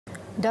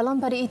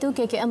Dalam pada itu,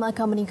 KKM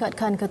akan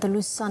meningkatkan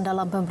ketelusan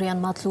dalam pemberian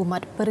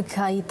maklumat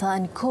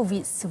berkaitan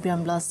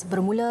COVID-19.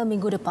 Bermula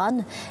minggu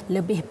depan,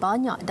 lebih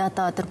banyak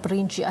data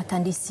terperinci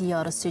akan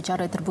disiar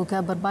secara terbuka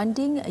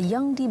berbanding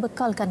yang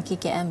dibekalkan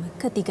KKM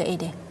ketika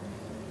ini.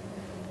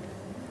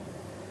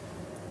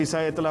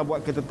 Saya telah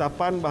buat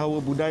ketetapan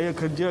bahawa budaya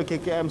kerja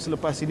KKM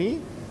selepas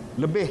ini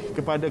lebih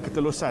kepada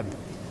ketelusan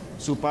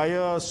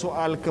supaya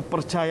soal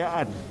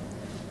kepercayaan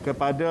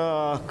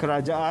kepada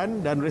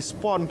kerajaan dan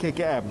respon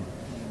KKM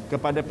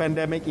kepada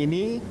pandemik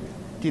ini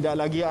tidak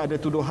lagi ada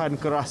tuduhan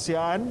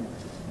kerahsiaan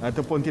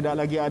ataupun tidak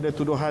lagi ada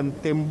tuduhan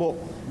tembok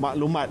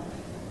maklumat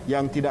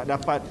yang tidak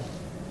dapat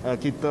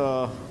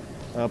kita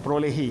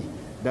perolehi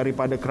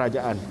daripada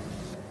kerajaan.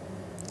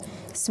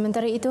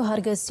 Sementara itu,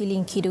 harga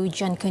siling kilo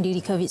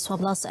jangkiti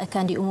COVID-19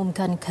 akan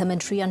diumumkan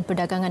Kementerian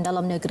Perdagangan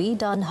Dalam Negeri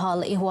dan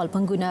hal ehwal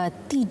pengguna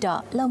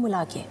tidak lama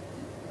lagi.